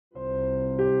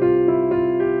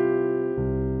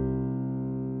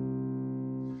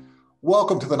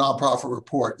Welcome to the Nonprofit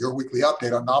Report, your weekly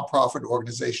update on nonprofit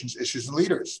organizations, issues, and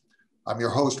leaders. I'm your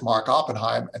host, Mark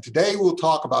Oppenheim, and today we'll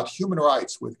talk about human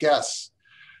rights with guests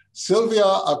Silvia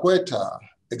Argueta,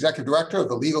 Executive Director of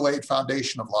the Legal Aid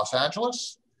Foundation of Los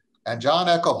Angeles, and John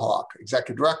Echohawk,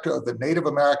 Executive Director of the Native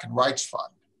American Rights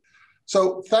Fund.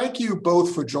 So thank you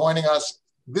both for joining us.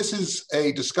 This is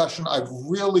a discussion I've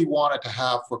really wanted to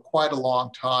have for quite a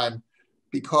long time,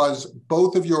 because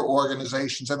both of your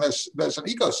organizations, and there's an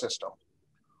ecosystem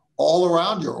all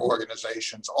around your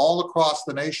organizations, all across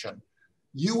the nation,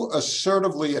 you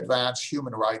assertively advance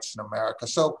human rights in America.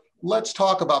 So let's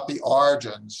talk about the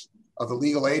origins of the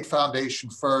Legal Aid Foundation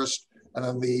first, and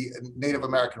then the Native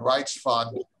American Rights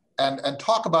Fund, and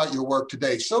talk about your work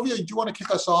today. Silvia, do you want to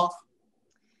kick us off?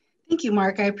 Thank you,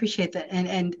 Mark. I appreciate that.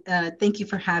 And thank you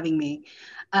for having me.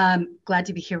 Glad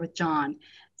to be here with John.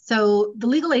 So the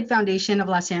Legal Aid Foundation of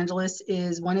Los Angeles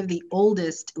is one of the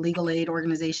oldest legal aid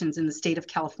organizations in the state of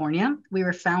California. We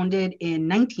were founded in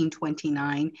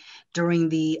 1929 during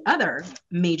the other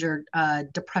major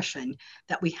depression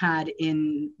that we had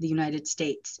in the United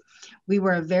States. We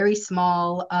were a very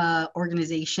small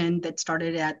organization that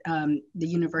started at the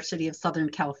University of Southern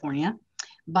California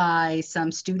by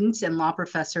some students and law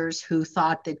professors who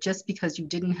thought that just because you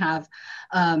didn't have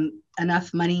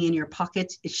enough money in your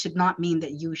pockets, it should not mean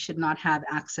that you should not have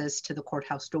access to the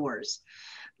courthouse doors.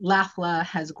 LAFLA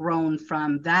has grown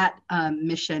from that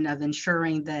mission of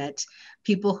ensuring that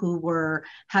people who were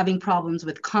having problems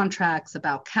with contracts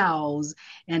about cows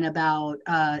and about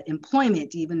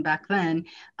employment, even back then,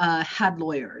 had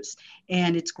lawyers.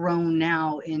 And it's grown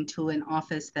now into an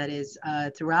office that is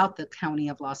throughout the county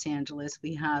of Los Angeles.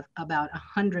 We have about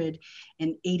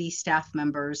 180 staff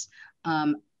members,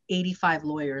 85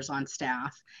 lawyers on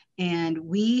staff. And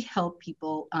we help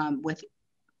people with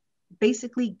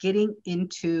basically getting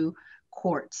into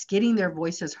courts, getting their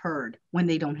voices heard when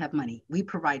they don't have money. We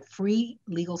provide free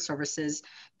legal services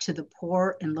to the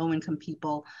poor and low-income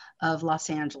people of Los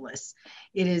Angeles.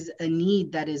 It is a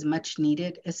need that is much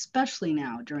needed, especially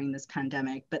now during this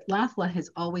pandemic, but LAFLA has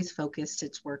always focused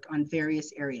its work on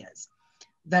various areas.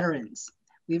 Veterans.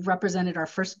 We've represented our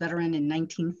first veteran in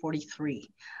 1943,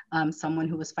 someone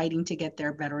who was fighting to get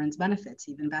their veterans benefits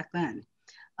even back then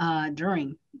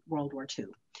during World War II.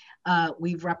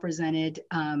 We've represented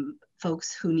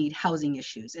folks who need housing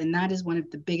issues, and that is one of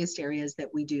the biggest areas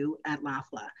that we do at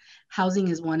LAFLA. Housing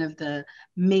is one of the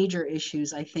major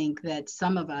issues, I think, that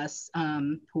some of us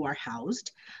who are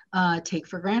housed take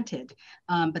for granted.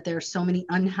 But there are so many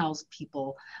unhoused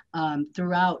people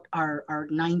throughout our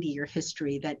 90-year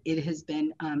history that it has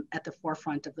been at the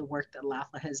forefront of the work that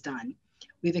LAFLA has done.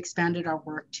 We've expanded our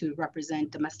work to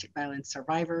represent domestic violence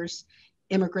survivors,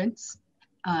 immigrants.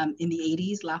 In the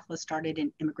 80s, LAFLA started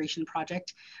an immigration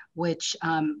project, which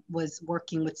was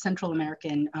working with Central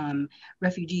American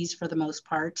refugees for the most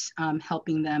part,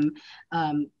 helping them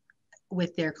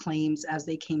with their claims as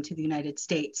they came to the United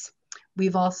States.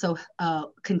 We've also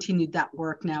continued that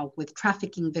work now with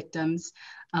trafficking victims,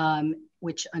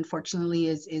 which unfortunately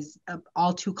is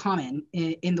all too common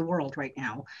in the world right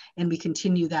now. And we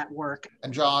continue that work.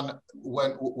 And John,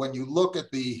 when you look at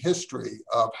the history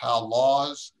of how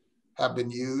laws have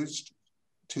been used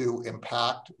to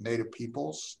impact Native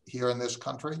peoples here in this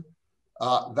country,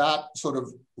 that sort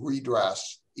of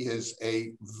redress is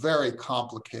a very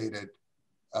complicated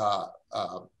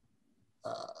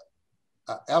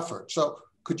effort. So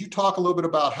could you talk a little bit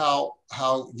about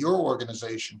how your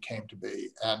organization came to be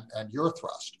and your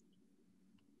thrust?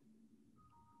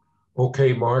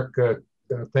 Okay, Mark,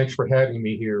 thanks for having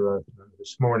me here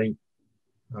this morning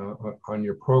on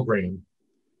your program.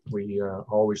 We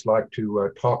always like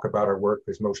to talk about our work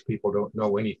because most people don't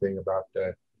know anything about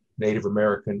Native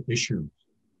American issues.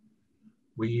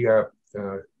 We are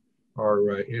in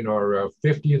our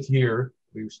 50th year.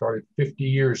 We started 50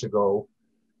 years ago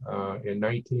in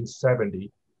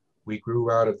 1970. We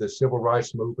grew out of the civil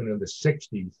rights movement in the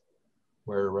 60s,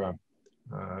 where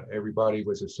everybody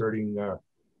was asserting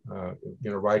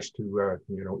rights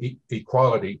to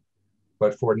equality.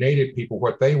 But for Native people,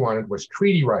 what they wanted was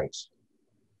treaty rights.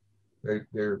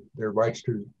 Their rights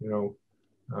to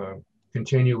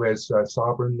continue as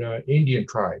sovereign Indian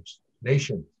tribes,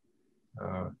 nations.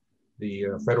 The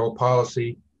federal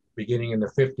policy beginning in the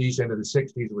 50s into the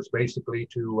 60s was basically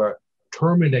to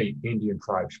terminate Indian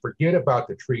tribes, forget about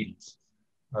the treaties,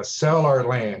 sell our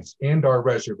lands, end our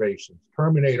reservations,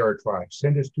 terminate our tribes,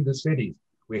 send us to the cities.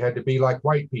 We had to be like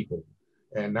white people.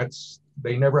 And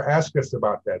they never asked us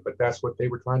about that, but that's what they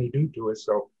were trying to do to us.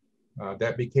 So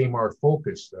that became our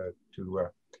focus to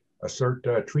assert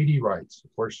treaty rights.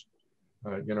 Of course,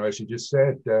 as you just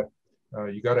said,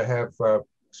 you got to have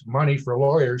money for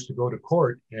lawyers to go to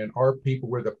court, and our people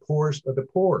were the poorest of the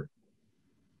poor.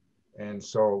 And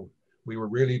so we were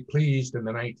really pleased in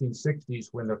the 1960s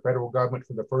when the federal government,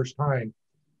 for the first time,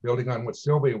 building on what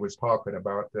Silvia was talking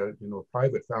about,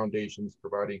 private foundations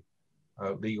providing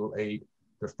legal aid,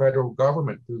 the federal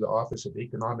government, through the Office of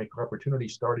Economic Opportunity,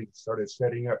 started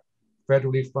setting up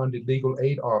federally funded legal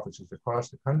aid offices across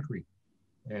the country.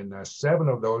 And 7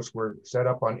 of those were set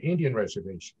up on Indian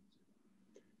reservations.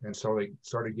 And so they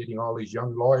started getting all these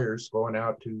young lawyers going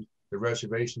out to the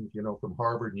reservations, from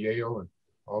Harvard and Yale, and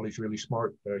all these really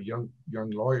smart young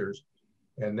lawyers.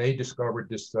 And they discovered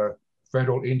this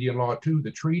federal Indian law too,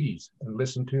 the treaties, and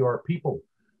listened to our people.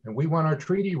 And we want our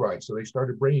treaty rights. So they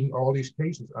started bringing all these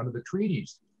cases under the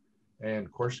treaties. And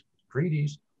of course,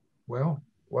 treaties, well,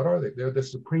 what are they? They're the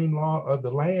supreme law of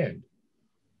the land.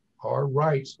 Our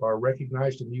rights are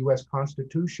recognized in the US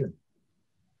Constitution.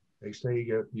 They say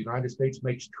the United States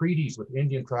makes treaties with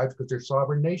Indian tribes because they're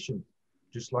sovereign nations,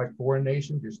 just like foreign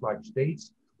nations, just like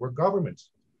states, we're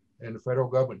governments. And the federal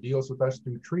government deals with us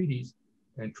through treaties,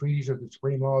 and treaties are the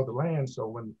supreme law of the land. So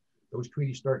when those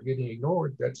treaties start getting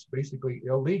ignored, that's basically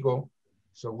illegal.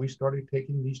 So we started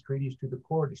taking these treaties to the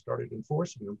court and started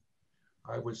enforcing them.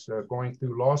 I was going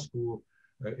through law school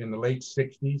in the late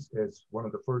 60s as one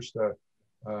of the first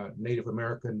Native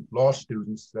American law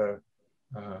students,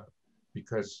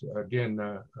 because again,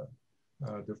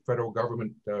 the federal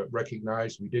government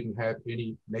recognized we didn't have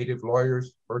any Native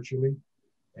lawyers virtually,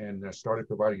 and started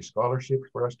providing scholarships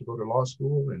for us to go to law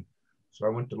school. And so I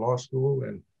went to law school,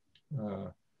 and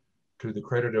to the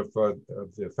credit of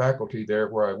the faculty there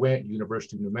where I went,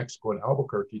 University of New Mexico in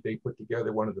Albuquerque, they put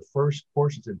together one of the first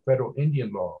courses in federal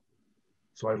Indian law.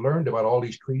 So I learned about all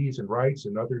these treaties and rights,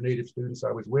 and other Native students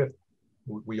I was with,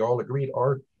 we all agreed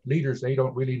our leaders, they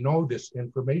don't really know this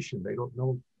information. They don't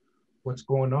know what's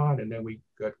going on. And then we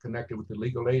got connected with the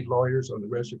legal aid lawyers on the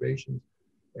reservations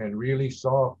and really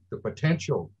saw the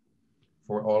potential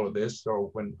for all of this. So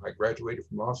when I graduated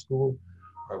from law school,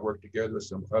 I worked together with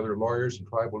some other lawyers and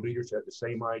tribal leaders who had the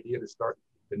same idea to start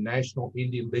the National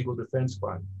Indian Legal Defense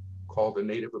Fund, called the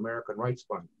Native American Rights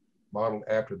Fund, modeled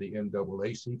after the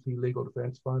NAACP Legal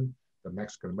Defense Fund, the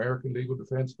Mexican American Legal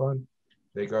Defense Fund.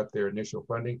 They got their initial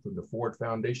funding from the Ford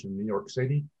Foundation in New York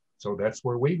City. So that's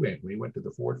where we went. We went to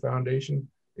the Ford Foundation,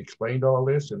 explained all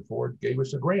this, and Ford gave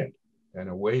us a grant, and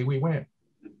away we went.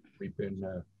 We've been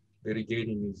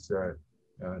litigating these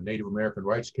Native American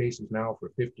rights cases now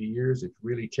for 50 years. It's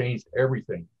really changed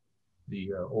everything.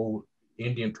 The old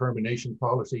Indian termination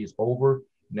policy is over.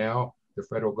 Now the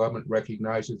federal government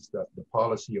recognizes the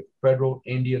policy of federal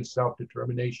Indian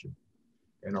self-determination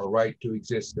and our right to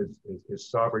exist as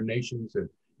sovereign nations, and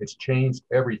it's changed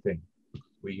everything.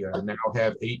 We now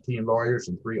have 18 lawyers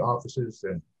and 3 offices,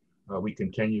 and we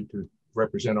continue to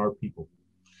represent our people.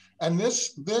 And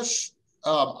this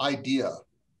idea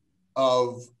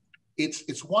of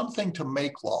it's one thing to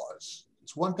make laws,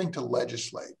 it's one thing to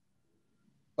legislate,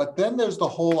 but then there's the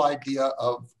whole idea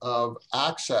of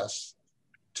access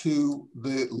to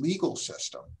the legal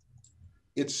system.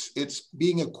 It's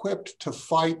being equipped to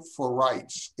fight for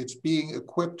rights. It's being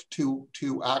equipped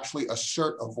to actually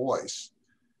assert a voice.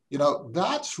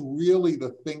 That's really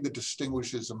the thing that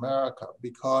distinguishes America,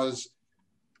 because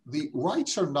the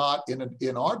rights are not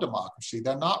in our democracy.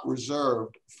 They're not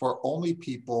reserved for only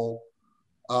people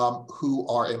who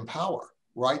are in power.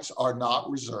 Rights are not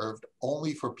reserved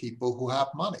only for people who have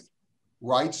money.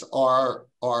 Rights are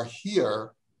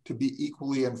here to be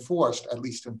equally enforced, at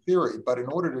least in theory. But in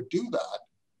order to do that,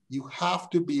 you have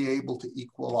to be able to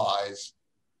equalize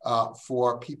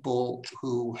for people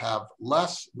who have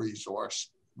less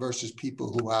resource versus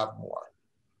people who have more.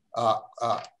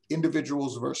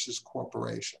 Individuals versus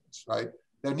corporations, right?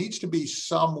 There needs to be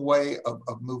some way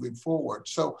of moving forward.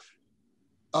 So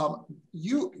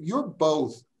you're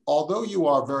both, although you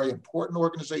are very important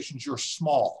organizations, you're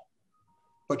small,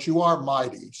 but you are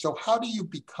mighty. So how do you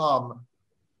become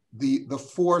the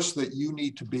force that you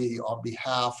need to be on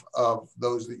behalf of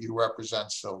those that you represent,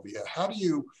 Silvia? How do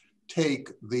you take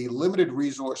the limited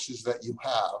resources that you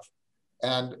have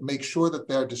and make sure that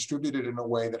they're distributed in a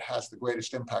way that has the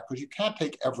greatest impact? Because you can't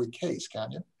take every case,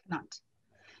 can you? Not.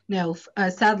 No,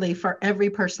 sadly, for every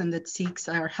person that seeks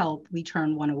our help, we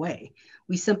turn one away.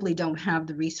 We simply don't have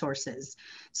the resources.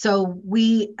 So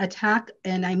we attack,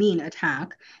 and I mean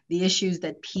attack, the issues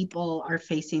that people are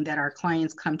facing, that our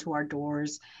clients come to our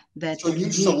doors, that so you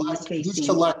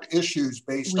select issues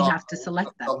based on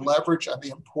the leverage and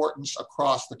the importance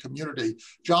across the community.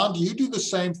 John, do you do the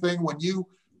same thing when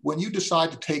you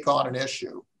decide to take on an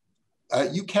issue?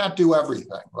 You can't do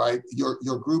everything, right?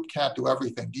 Your group can't do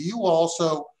everything. Do you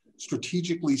also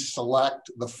strategically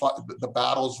select the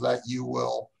battles that you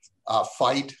will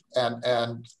fight,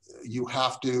 and you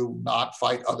have to not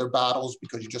fight other battles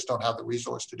because you just don't have the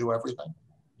resource to do everything?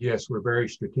 Yes, we're very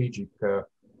strategic,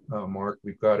 Mark.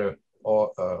 We've got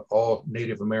all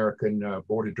Native American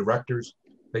board of directors.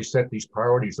 They set these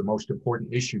priorities, the most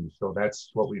important issues. So that's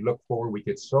what we look for. We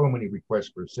get so many requests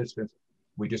for assistance.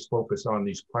 We just focus on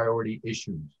these priority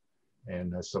issues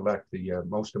and select the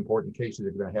most important cases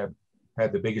that are going to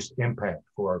have the biggest impact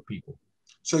for our people.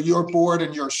 So your board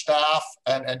and your staff,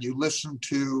 and you listen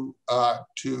to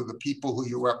the people who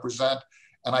you represent.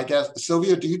 And I guess,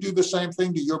 Silvia, do you do the same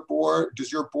thing? Does your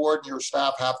board and your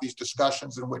staff have these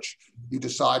discussions in which you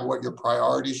decide what your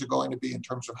priorities are going to be in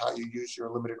terms of how you use your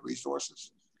limited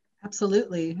resources?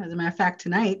 Absolutely. As a matter of fact,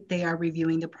 tonight they are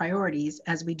reviewing the priorities,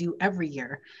 as we do every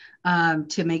year,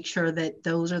 to make sure that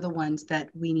those are the ones that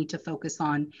we need to focus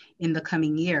on in the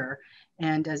coming year.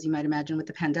 And as you might imagine with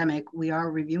the pandemic, we are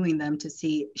reviewing them to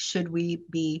see, should we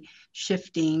be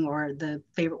shifting, or the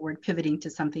favorite word, pivoting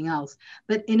to something else.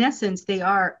 But in essence, they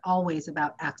are always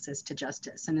about access to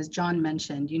justice. And as John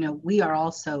mentioned, we are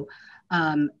also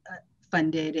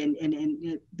funded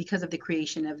and because of the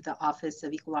creation of the Office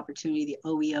of Equal Opportunity, the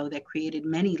OEO, that created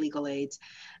many legal aids,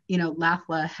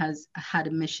 LAFLA has had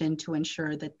a mission to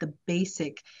ensure that the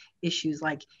basic issues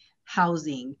like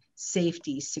housing,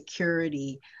 safety,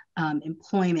 security,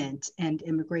 employment, and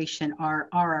immigration are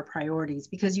our priorities,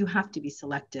 because you have to be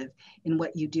selective in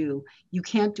what you do. You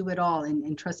can't do it all.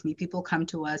 And trust me, people come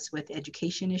to us with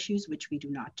education issues, which we do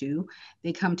not do.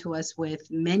 They come to us with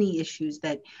many issues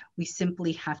that we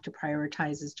simply have to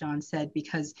prioritize, as John said,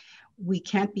 because we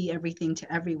can't be everything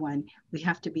to everyone. We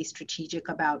have to be strategic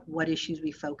about what issues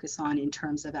we focus on in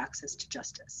terms of access to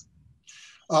justice.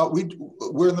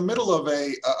 We're in the middle of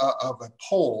a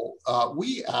poll.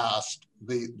 We asked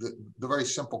the very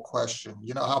simple question,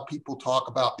 how people talk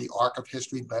about the arc of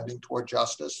history bending toward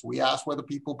justice. We asked whether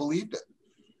people believed it.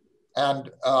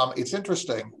 And it's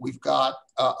interesting. We've got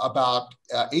about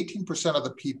 18% of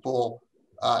the people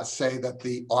say that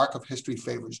the arc of history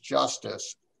favors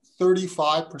justice.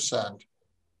 35%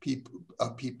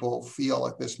 people feel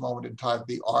at this moment in time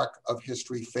the arc of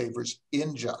history favors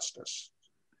injustice.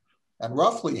 And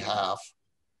roughly half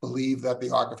believe that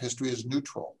the arc of history is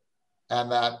neutral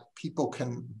and that people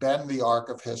can bend the arc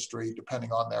of history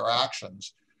depending on their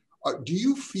actions. Do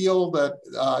you feel that,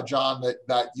 John,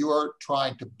 that you're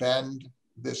trying to bend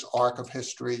this arc of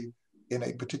history in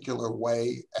a particular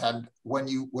way? And when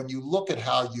you look at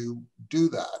how you do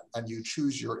that and you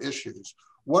choose your issues,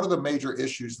 what are the major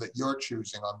issues that you're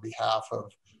choosing on behalf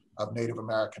of Native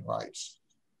American rights?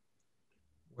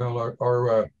 Well,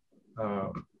 our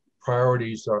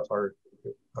priorities are,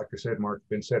 like I said, Mark,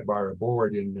 been set by our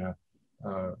board in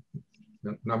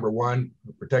number one,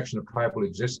 protection of tribal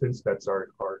existence. That's our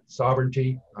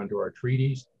sovereignty under our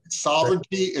treaties.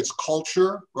 Sovereignty, it's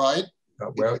culture, right?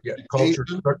 Well, yeah,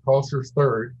 culture's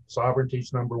third,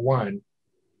 sovereignty's number one.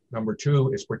 Number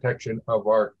two is protection of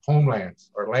our homelands,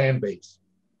 our land base.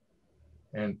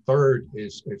 And third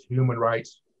is human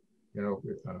rights,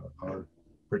 our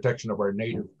protection of our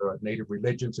native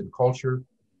religions and culture.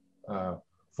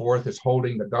 Fourth is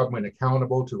holding the government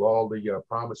accountable to all the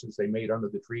promises they made under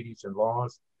the treaties and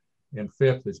laws. And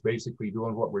fifth is basically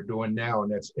doing what we're doing now,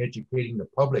 and that's educating the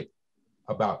public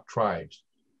about tribes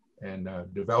and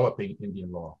developing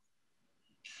Indian law.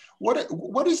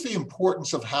 What is the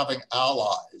importance of having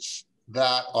allies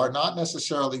that are not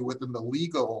necessarily within the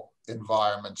legal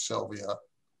environment, Silvia,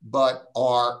 but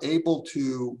are able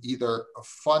to either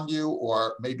fund you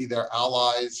or maybe they're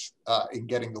allies in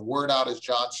getting the word out? As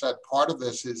John said, part of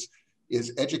this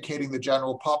is educating the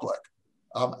general public.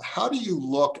 How do you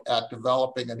look at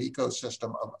developing an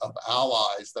ecosystem of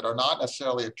allies that are not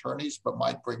necessarily attorneys, but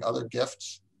might bring other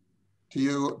gifts to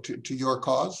you, to your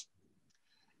cause?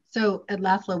 So at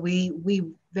LAFLA,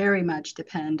 we very much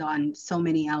depend on so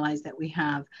many allies that we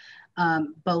have,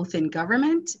 both in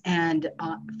government and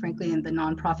frankly in the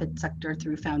nonprofit sector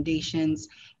through foundations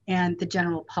and the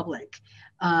general public.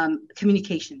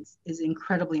 Communications is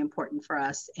incredibly important for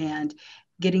us, and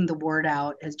getting the word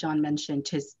out, as John mentioned,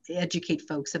 to educate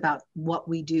folks about what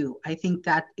we do. I think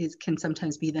that can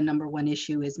sometimes be the number one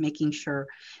issue, is making sure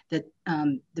that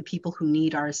the people who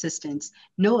need our assistance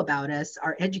know about us,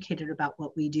 are educated about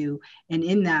what we do. And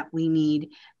in that, we need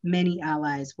many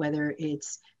allies, whether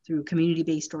it's through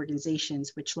community-based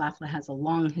organizations, which LAFLA has a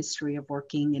long history of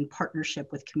working in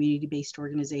partnership with community-based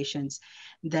organizations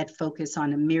that focus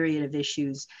on a myriad of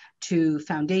issues, to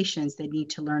foundations that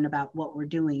need to learn about what we're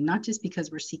doing, not just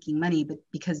because we're seeking money, but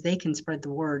because they can spread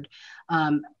the word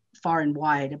far and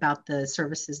wide about the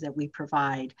services that we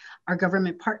provide. Our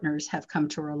government partners have come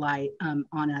to rely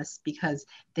on us because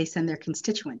they send their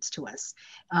constituents to us.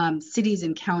 Cities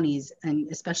and counties, and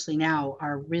especially now,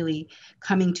 are really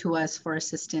coming to us for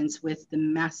assistance with the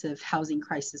massive housing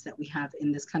crisis that we have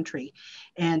in this country.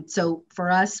 And so for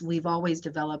us, we've always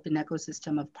developed an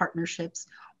ecosystem of partnerships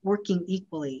working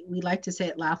equally. We like to say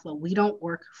at LAFLA, we don't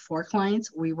work for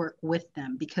clients, we work with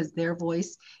them, because their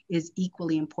voice is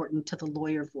equally important to the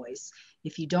lawyer voice.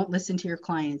 If you don't listen to your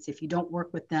clients, if you don't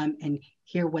work with them and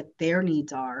hear what their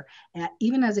needs are,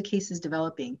 even as a case is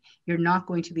developing, you're not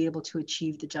going to be able to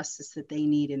achieve the justice that they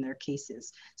need in their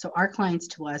cases. So our clients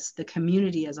to us, the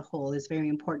community as a whole, is very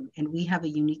important. And we have a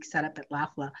unique setup at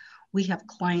LAFLA. We have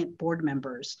client board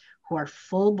members who are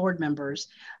full board members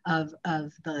of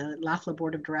the LAFLA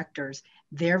Board of Directors.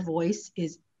 Their voice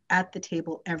is at the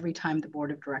table every time the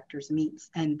Board of Directors meets,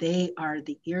 and they are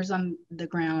the ears on the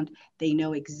ground. They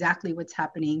know exactly what's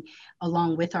happening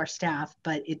along with our staff,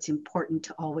 but it's important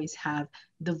to always have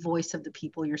the voice of the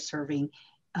people you're serving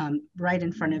right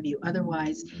in front of you.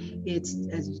 Otherwise, it's,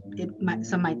 as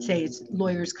some might say, it's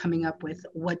lawyers coming up with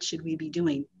what should we be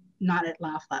doing. Not at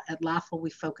LAFLA. At LAFLA,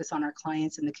 we focus on our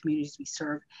clients and the communities we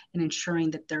serve and ensuring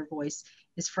that their voice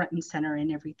is front and center in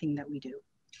everything that we do.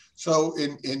 So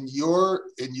in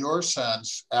your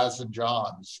sense, as in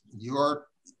John's,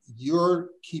 you're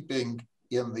keeping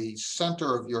in the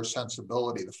center of your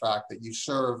sensibility the fact that you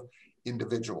serve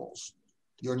individuals.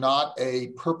 You're not a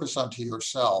purpose unto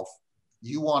yourself.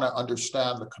 You want to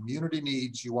understand the community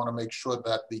needs. You want to make sure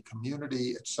that the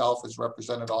community itself is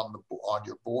represented on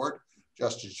your board,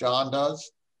 just as John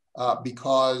does,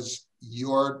 because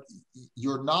you're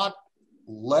not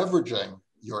leveraging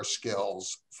your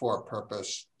skills for a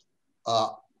purpose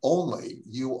only.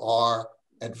 You are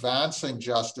advancing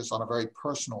justice on a very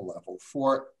personal level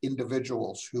for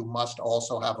individuals who must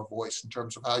also have a voice in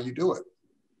terms of how you do it.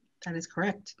 That is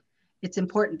correct. It's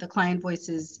important. The client voice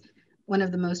is one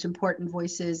of the most important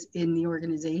voices in the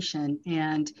organization,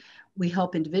 and we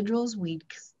help individuals. We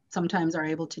sometimes are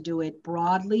able to do it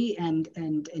broadly and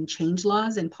change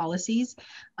laws and policies,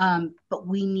 but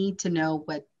we need to know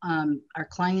what our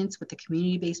clients, what the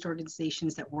community-based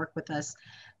organizations that work with us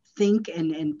think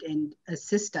and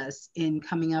assist us in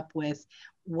coming up with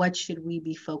what should we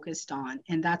be focused on.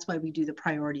 And that's why we do the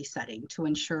priority setting, to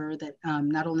ensure that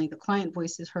not only the client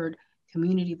voice is heard,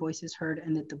 community voice is heard,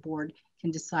 and that the board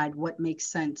can decide what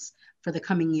makes sense for the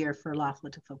coming year for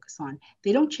LAFLA to focus on.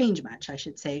 They don't change much, I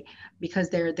should say, because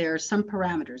there are some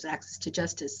parameters: access to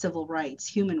justice, civil rights,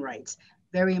 human rights,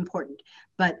 very important.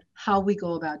 But how we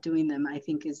go about doing them, I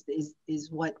think, is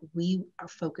what we are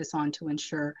focused on to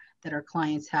ensure that our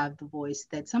clients have the voice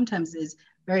that sometimes is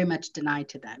very much denied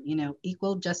to them. You know,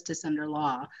 equal justice under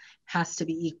law has to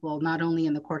be equal, not only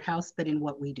in the courthouse, but in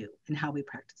what we do and how we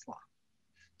practice law.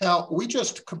 Now, we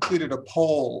just completed a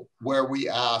poll where we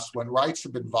asked, when rights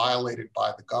have been violated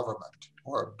by the government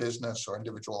or business or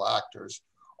individual actors,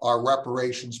 are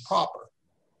reparations proper?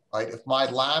 Right? If my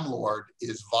landlord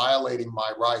is violating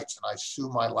my rights and I sue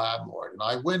my landlord and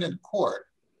I win in court,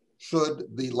 should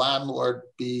the landlord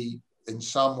be in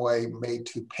some way made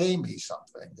to pay me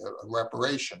something, a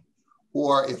reparation?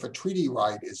 Or if a treaty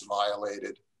right is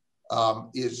violated, are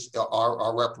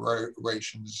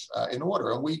reparations in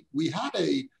order? And we had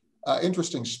a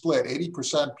interesting split.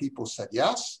 80% people said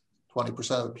yes,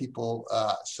 20% of the people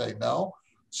say no.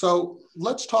 So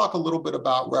let's talk a little bit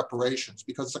about reparations,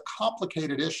 because it's a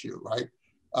complicated issue, right?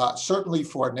 Certainly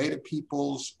for Native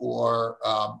peoples or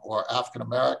African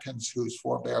Americans whose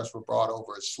forebears were brought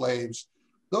over as slaves,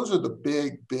 those are the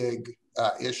big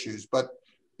issues. But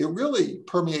it really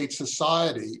permeates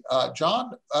society.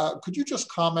 John, could you just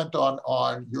comment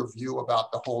on your view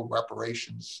about the whole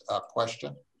reparations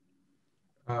question?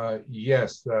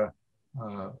 Yes,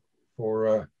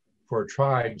 for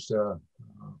tribes,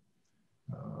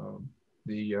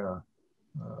 the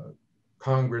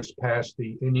Congress passed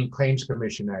the Indian Claims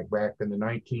Commission Act back in the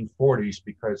 1940s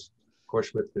because, of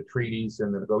course, with the treaties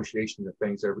and the negotiation of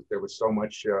things, there was so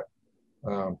much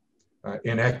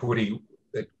inequity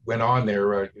that went on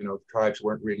there. You know, tribes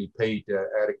weren't really paid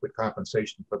adequate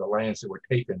compensation for the lands that were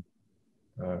taken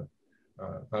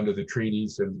under the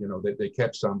treaties, and you know they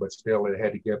kept some, but still they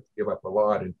had to give up a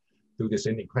lot. And through this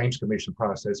Indian Claims Commission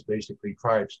process, basically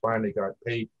tribes finally got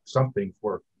paid something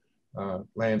for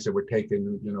lands that were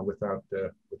taken, you know, without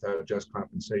just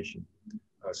compensation.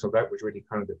 So that was really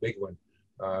kind of the big one.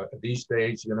 These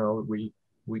days, you know,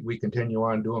 we continue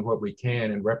on doing what we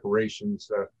can, and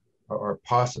reparations are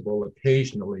possible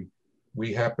occasionally.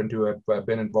 We happen to have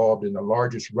been involved in the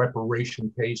largest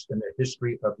reparation case in the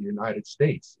history of the United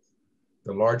States.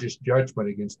 the largest judgment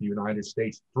against the United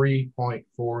States,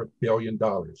 $3.4 billion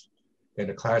in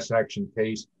a class action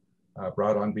case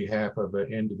brought on behalf of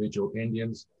individual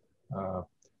Indians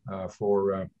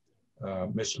for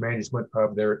mismanagement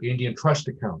of their Indian trust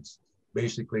accounts.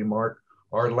 Basically, Mark,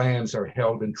 our lands are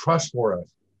held in trust for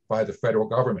us by the federal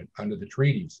government under the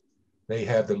treaties. They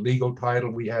have the legal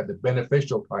title, we have the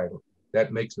beneficial title.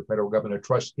 That makes the federal government a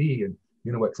trustee. And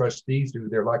you know what trustees do?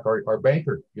 They're like our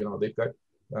banker. You know, they've got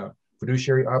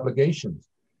fiduciary obligations.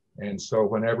 And so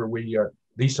whenever we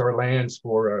lease our lands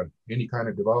for any kind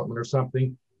of development or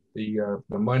something, the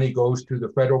money goes to the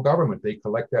federal government. They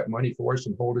collect that money for us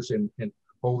and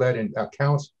hold that in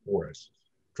accounts for us,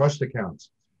 trust accounts.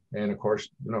 And of course,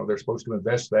 you know, they're supposed to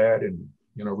invest that and,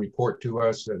 you know, report to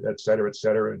us, et cetera, et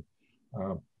cetera.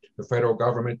 And the federal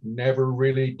government never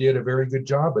really did a very good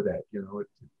job of that. You know,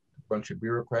 it's a bunch of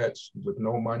bureaucrats with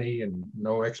no money and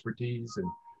no expertise. And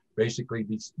basically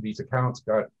these accounts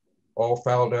got all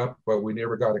fouled up, but we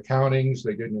never got accountings.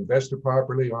 They didn't invest it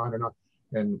properly, on and on.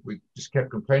 And we just kept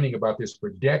complaining about this for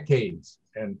decades.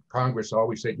 And Congress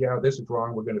always said, yeah, this is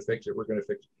wrong. We're going to fix it. We're going to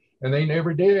fix it. And they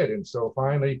never did. And so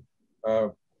finally,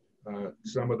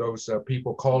 some of those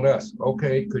people called us.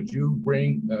 Okay, could you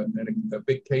bring a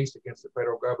big case against the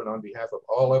federal government on behalf of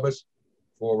all of us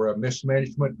for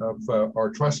mismanagement of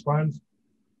our trust funds?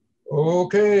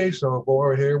 Okay, so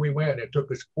boy, here we went. It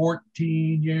took us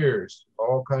 14 years,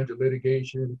 all kinds of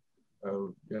litigation,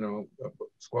 you know,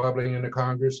 squabbling in the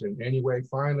Congress. And anyway,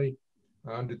 finally,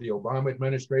 under the Obama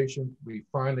administration, we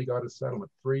finally got a settlement,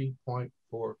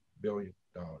 $3.4 billion.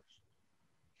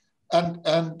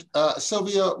 And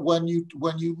Silvia, when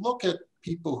you look at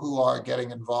people who are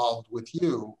getting involved with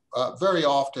you, very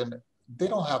often they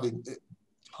don't have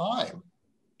time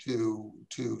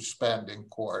to spend in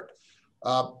court.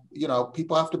 You know,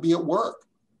 people have to be at work,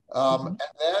 and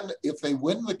then if they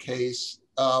win the case,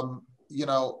 you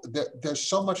know, there's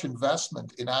so much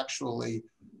investment in actually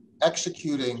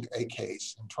executing a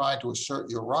case and trying to assert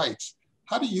your rights.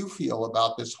 How do you feel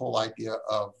about this whole idea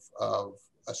of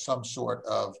some sort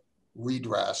of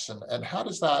redress, and how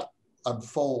does that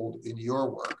unfold in your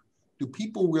work? Do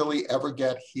people really ever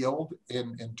get healed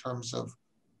in terms of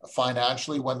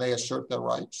financially when they assert their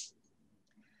rights?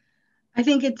 I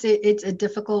think it's a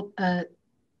difficult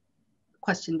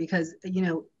question because, you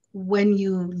know, when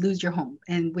you lose your home,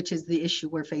 and which is the issue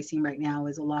we're facing right now,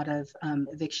 is a lot of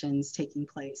evictions taking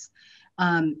place.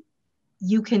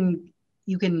 You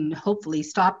can hopefully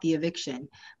stop the eviction,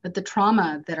 but the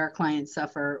trauma that our clients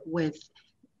suffer with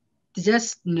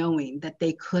just knowing that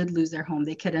they could lose their home,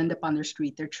 they could end up on their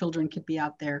street, their children could be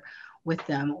out there with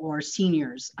them, or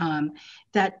seniors,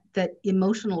 that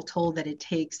emotional toll that it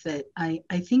takes, that I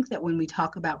think that when we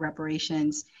talk about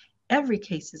reparations, every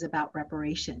case is about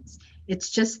reparations. It's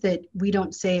just that we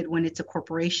don't say it when it's a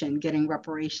corporation getting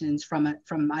reparations from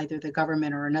either the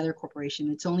government or another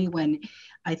corporation. It's only when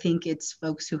I think it's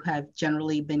folks who have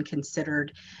generally been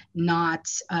considered not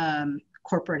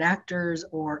corporate actors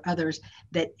or others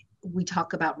that we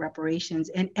talk about reparations.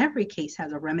 And every case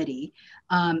has a remedy,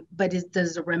 but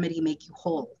does a remedy make you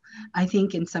whole? I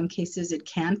think in some cases it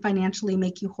can financially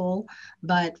make you whole,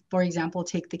 but for example,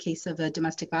 take the case of a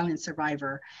domestic violence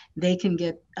survivor. They can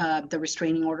get the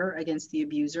restraining order against the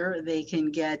abuser. They can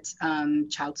get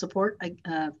child support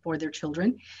for their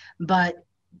children, but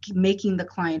making the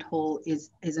client whole is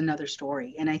another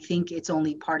story. And I think it's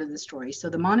only part of the story. So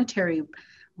the monetary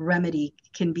remedy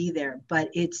can be there, but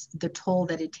it's the toll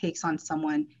that it takes on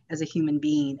someone as a human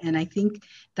being. And I think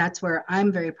that's where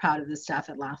I'm very proud of the staff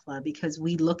at LAFLA, because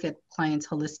we look at clients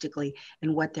holistically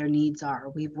and what their needs are.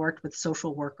 We've worked with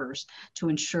social workers to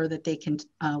ensure that they can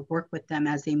work with them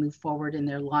as they move forward in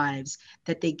their lives,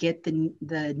 that they get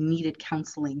the needed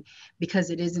counseling, because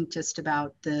it isn't just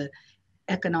about the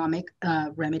economic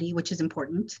remedy, which is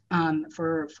important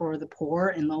for the poor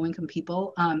and low-income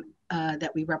people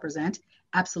that we represent,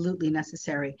 absolutely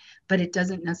necessary, but it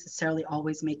doesn't necessarily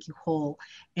always make you whole.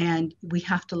 And we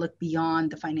have to look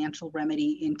beyond the financial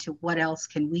remedy into what else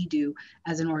can we do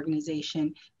as an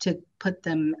organization to put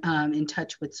them in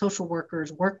touch with social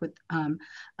workers, work with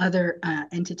other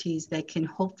entities that can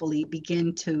hopefully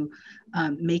begin to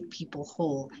make people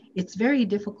whole. It's very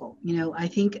difficult. You know, I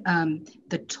think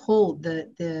the toll,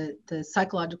 the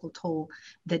psychological toll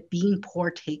that being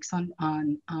poor takes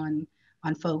on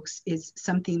folks is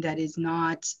something that is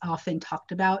not often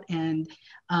talked about, and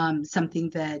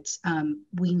something that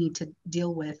we need to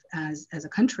deal with as a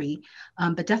country,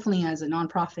 but definitely as a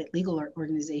nonprofit legal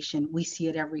organization, we see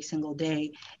it every single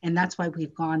day. And that's why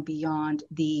we've gone beyond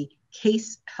the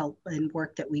case help and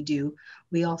work that we do.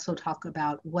 We also talk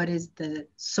about what is the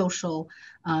social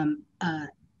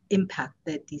impact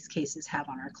that these cases have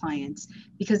on our clients,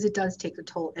 because it does take a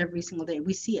toll every single day.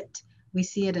 We see it. We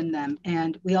see it in them.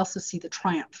 And we also see the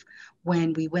triumph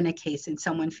when we win a case and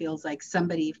someone feels like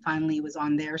somebody finally was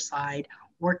on their side,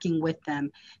 working with them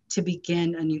to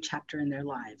begin a new chapter in their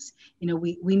lives. You know,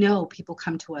 we know people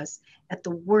come to us at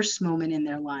the worst moment in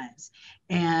their lives.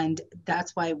 And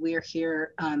that's why we're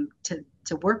here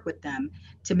to work with them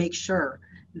to make sure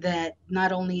that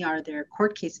not only are their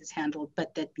court cases handled,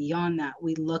 but that beyond that,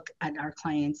 we look at our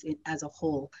clients as a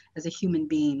whole, as a human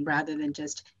being, rather than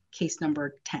just case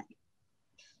number 10.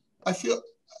 I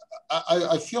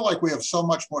feel like we have so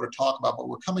much more to talk about, but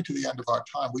we're coming to the end of our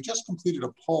time. We just completed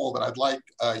a poll that I'd like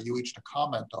you each to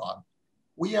comment on.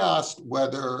 We asked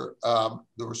whether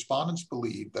the respondents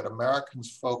believe that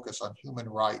Americans' focus on human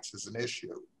rights as an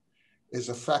issue is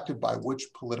affected by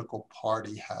which political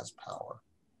party has power.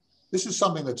 This is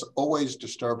something that's always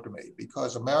disturbed me,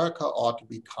 because America ought to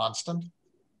be constant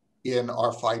in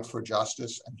our fight for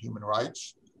justice and human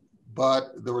rights.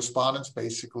 But the respondents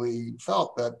basically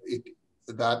felt that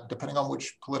that depending on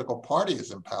which political party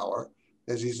is in power,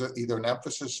 there's either an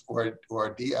emphasis or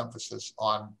a de-emphasis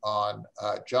on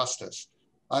justice.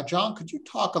 John, could you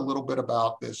talk a little bit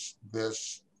about this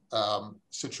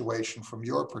situation from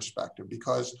your perspective?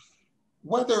 Because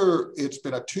whether it's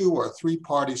been a 2 or 3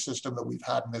 party system that we've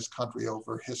had in this country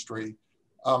over history,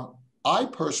 I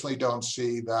personally don't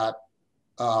see that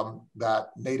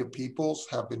Native peoples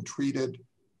have been treated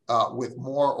with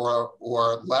more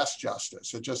or less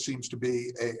justice. It just seems to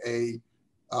be a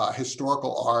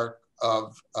historical arc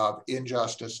of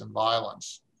injustice and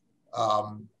violence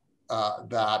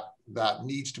that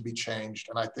needs to be changed.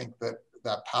 And I think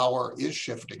that power is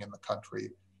shifting in the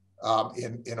country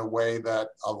in a way that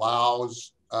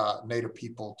allows Native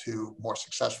people to more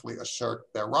successfully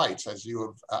assert their rights, as you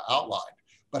have outlined.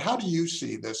 But how do you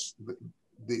see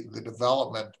the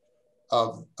development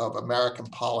of American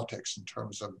politics in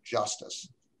terms of justice?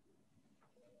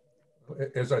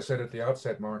 As I said at the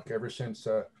outset, Mark, ever since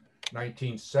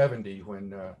 1970, when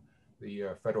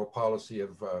the federal policy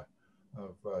of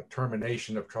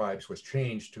termination of tribes was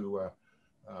changed to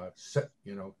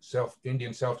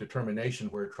Indian self-determination,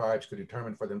 where tribes could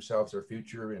determine for themselves their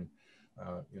future and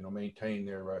maintain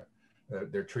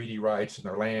their treaty rights and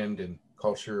their land and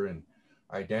culture and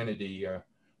identity.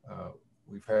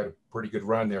 We've had a pretty good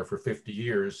run there for 50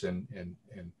 years, and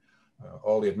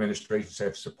all the administrations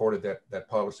have supported that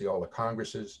policy, all the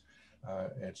Congresses.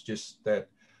 It's just that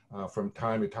from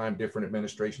time to time, different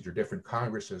administrations or different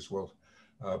Congresses will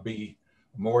be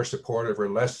more supportive or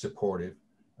less supportive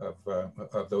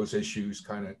of those issues,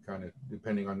 kind of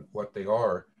depending on what they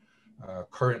are.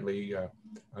 Currently,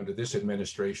 under this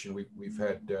administration, we've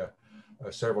had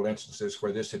several instances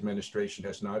where this administration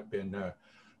has not been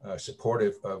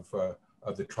supportive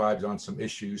of the tribes on some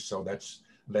issues. So that's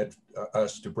led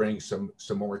us to bring some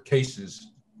more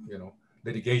cases,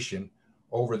 litigation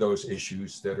over those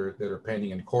issues that are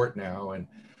pending in court now. And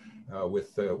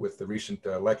with the recent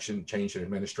election change in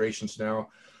administrations now,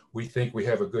 we think we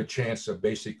have a good chance of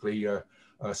basically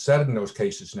settling those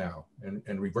cases now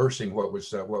and reversing what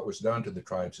was done to the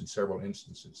tribes in several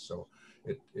instances. So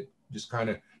it just kind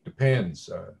of depends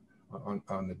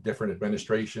on the different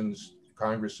administrations,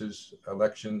 Congresses,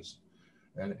 elections,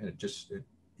 and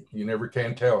you never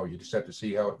can tell. You just have to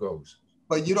see how it goes.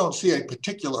 But you don't see a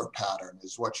particular pattern,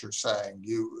 is what you're saying.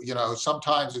 You know,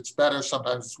 sometimes it's better,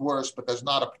 sometimes it's worse, but there's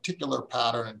not a particular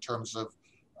pattern in terms of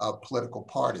political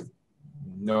party.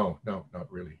 No, not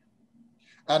really.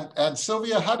 And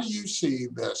Silvia, how do you see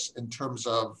this in terms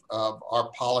of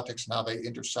our politics and how they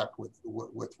intersect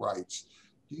with rights?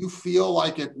 Do you feel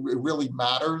like it really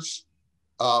matters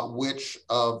which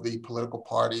of the political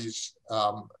parties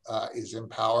is in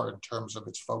power in terms of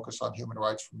its focus on human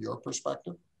rights from your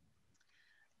perspective?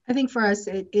 I think for us,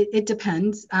 it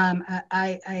depends.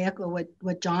 I echo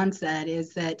what John said,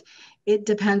 is that it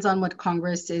depends on what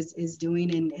Congress is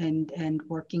doing and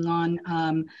working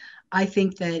on. I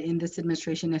think that in this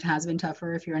administration, it has been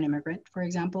tougher if you're an immigrant, for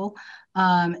example.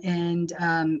 And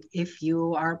if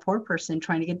you are a poor person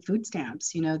trying to get food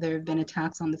stamps, there have been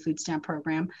attacks on the food stamp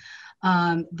program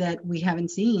that we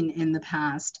haven't seen in the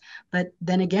past. But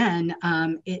then again,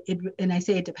 and I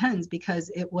say it depends because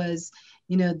it was,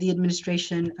 the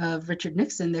administration of Richard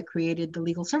Nixon that created the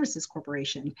Legal Services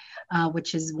Corporation,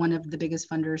 which is one of the biggest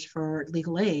funders for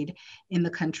legal aid in the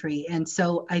country. And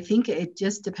so I think it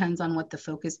just depends on what the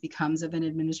focus becomes of an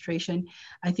administration.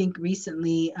 I think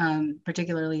recently,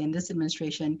 particularly in this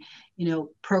administration,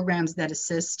 programs that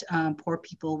assist poor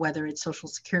people, whether it's Social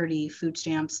Security, food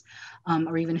stamps,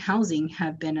 or even housing,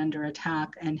 have been under attack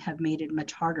and have made it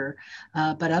much harder.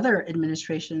 But other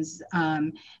administrations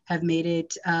have made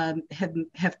it,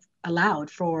 have allowed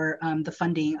for the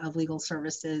funding of legal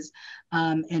services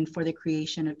and for the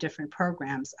creation of different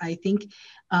programs. I think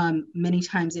many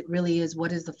times it really is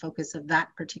what is the focus of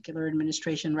that particular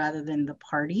administration rather than the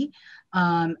party.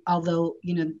 Although,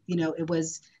 it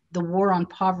was the war on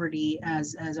poverty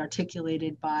as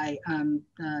articulated by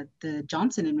the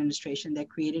Johnson administration that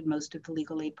created most of the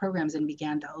legal aid programs and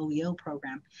began the OEO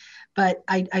program. But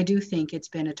I do think it's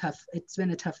been a tough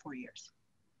 4 years.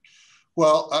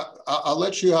 Well, I'll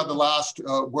let you have the last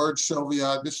word,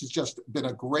 Silvia. This has just been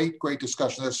a great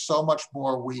discussion. There's so much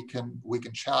more we can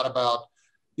chat about.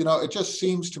 It just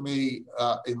seems to me,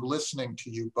 in listening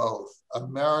to you both,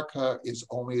 America is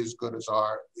only as good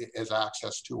as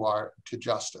access to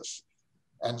justice.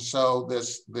 And so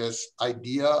this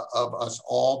idea of us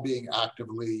all being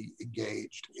actively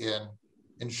engaged in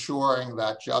ensuring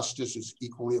that justice is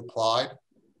equally applied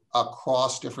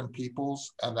across different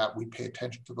peoples, and that we pay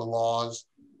attention to the laws,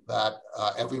 that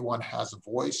everyone has a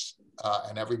voice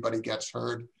and everybody gets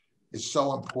heard, is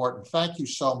so important. Thank you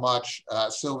so much,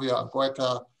 Silvia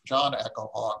Argueta, John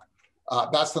Echohawk.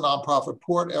 That's the Nonprofit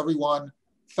Report, everyone.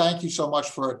 Thank you so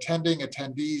much for attending.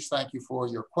 Attendees, thank you for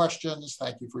your questions.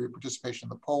 Thank you for your participation in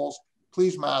the polls.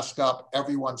 Please mask up.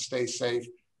 Everyone stay safe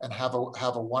and have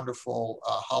a wonderful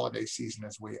holiday season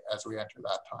as we enter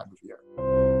that time of year.